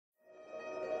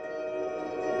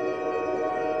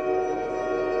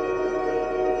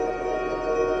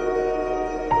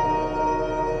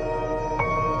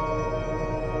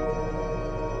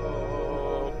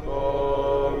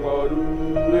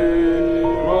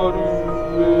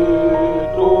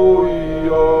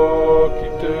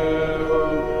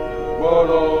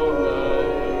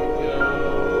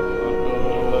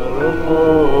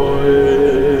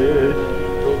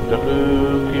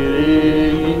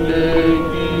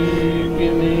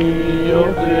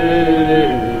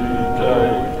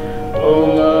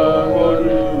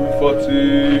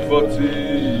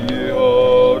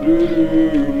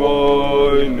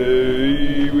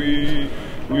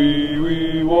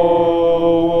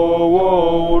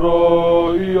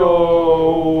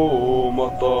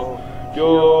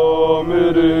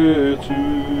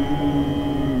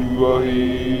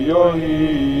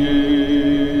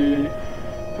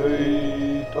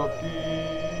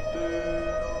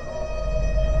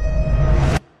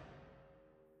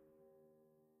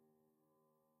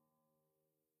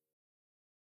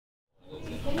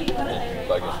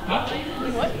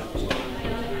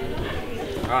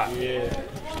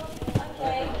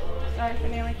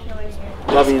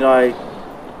Lovey and I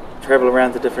travel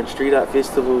around to different street art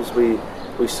festivals. We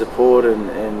support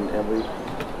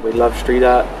and we love street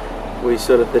art. We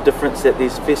sort of, the difference that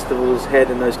these festivals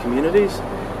had in those communities.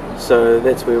 So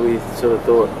that's where we sort of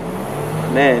thought,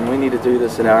 man, we need to do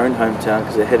this in our own hometown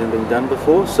because it hadn't been done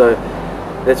before. So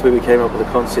that's where we came up with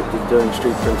the concept of doing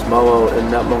street prints Mauao in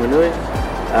Mount Maunganui,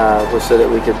 was so that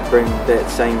we could bring that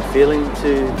same feeling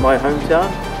to my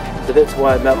hometown. So that's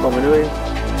why Mount Maunganui.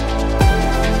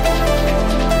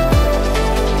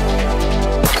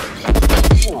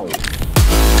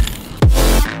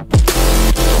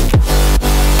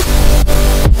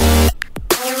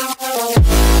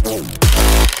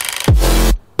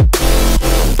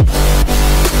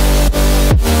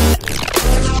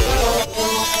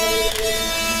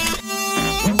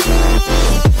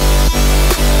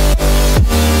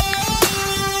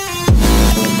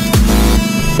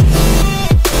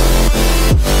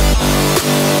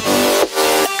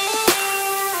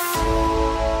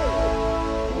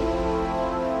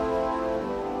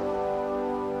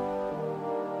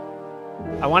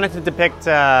 I wanted to depict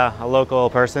a local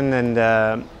person, and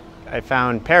I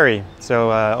found Perry.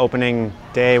 So opening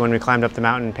day when we climbed up the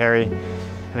mountain, Perry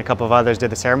and a couple of others did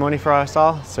the ceremony for us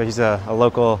all. So he's a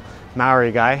local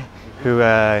Maori guy who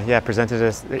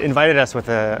invited us with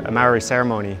a Maori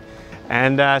ceremony.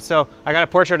 And so I got a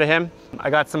portrait of him. I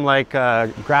got some like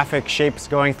graphic shapes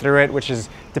going through it, which is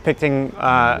depicting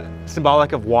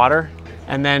symbolic of water.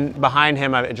 And then behind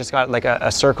him, I just got like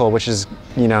a circle, which is,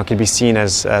 you know, can be seen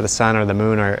as the sun or the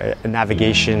moon or a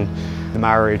navigation. The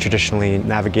Maori traditionally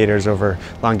navigators over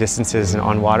long distances and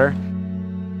on water.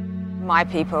 My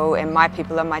people and my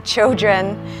people are my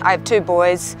children. I have two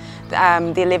boys. The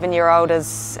 11-year-old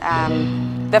is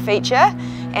the feature,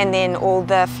 and then all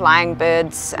the flying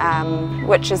birds,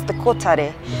 which is the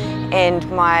kotare. And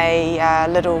my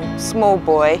little small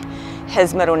boy,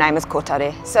 his middle name is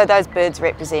kotare. So those birds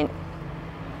represent,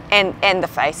 and the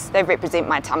face, they represent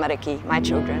my tamariki, my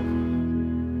children.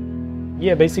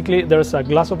 Yeah, basically there's a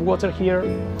glass of water here.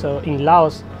 So in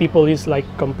Laos, people is like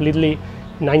completely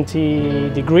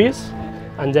 90 degrees.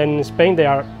 And then in Spain, they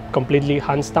are completely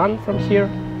handstand from here.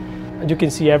 And you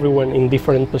can see everyone in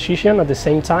different position at the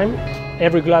same time.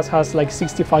 Every glass has like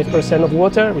 65% of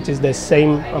water, which is the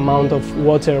same amount of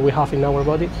water we have in our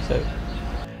body. So.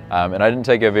 And I didn't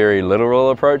take a very literal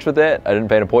approach with that. I didn't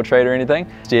paint a portrait or anything.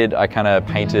 Instead, I kind of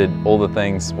painted all the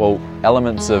things, well,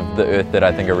 elements of the earth that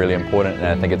I think are really important, and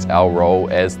I think it's our role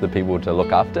as the people to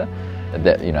look after,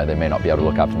 that, you know, they may not be able to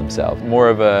look after themselves. More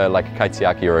of a, like a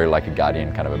kaitiaki or like a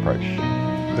guardian kind of approach.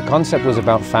 The concept was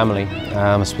about family.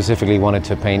 I specifically wanted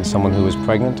to paint someone who was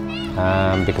pregnant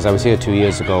because I was here 2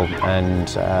 years ago, and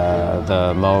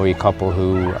the Maori couple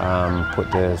who put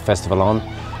the festival on,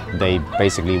 they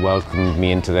basically welcomed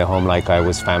me into their home like I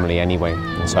was family anyway.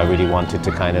 And so I really wanted to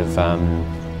kind of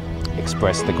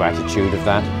express the gratitude of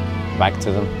that back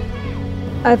to them.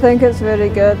 I think it's really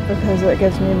good because it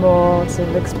gives me more sort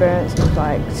of experience with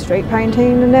like street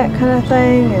painting and that kind of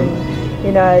thing, and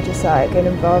you know, just like get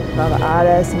involved with other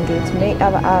artists and get to meet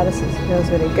other artists. It feels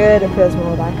really good. It feels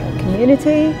more like a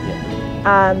community.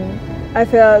 I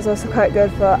feel it's also quite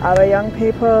good for other young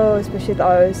people, especially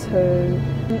those who,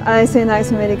 I've seen like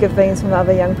some really good things from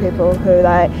other young people who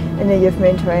like in their youth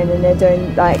mentoring, and they're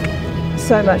doing like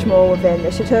so much more with their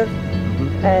initiative.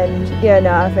 And yeah,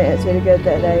 no, I think it's really good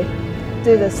that they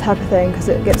do this type of thing because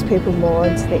it gets people more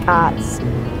into the arts.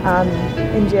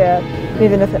 And yeah,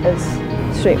 even if it is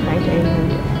street painting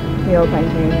and mural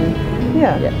painting, and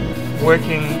yeah.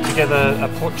 Working together a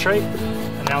portrait,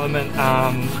 an element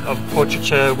of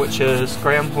portraiture, which is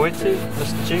Graham Hoiti,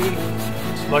 Mr.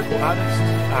 G, local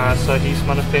artist. So he's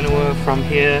mana whenua from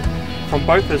here, from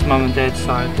both his mum and dad's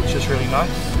side, which is really nice.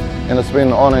 And it's been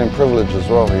an honour and privilege as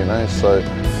well, you know. So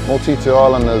Motitu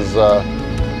Island is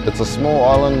it's a small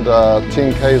island,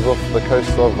 10 k's off the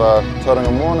coast of Tauranga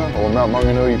or Mount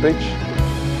Maunganui Beach,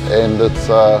 and it's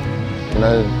you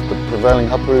know, the prevailing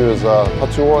hapu is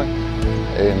Hatuoi,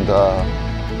 and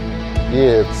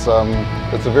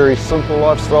yeah, it's a very simple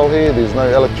lifestyle here. There's no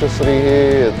electricity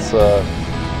here. It's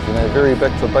you know, very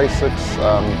back to basics,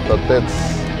 but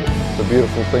that's the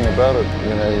beautiful thing about it.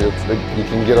 You know, you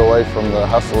can get away from the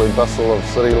hustle and bustle of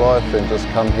city life and just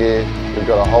come here. You've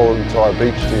got a whole entire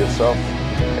beach to yourself,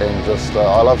 and just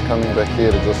I love coming back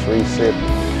here to just reset.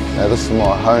 Now, this is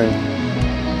my home.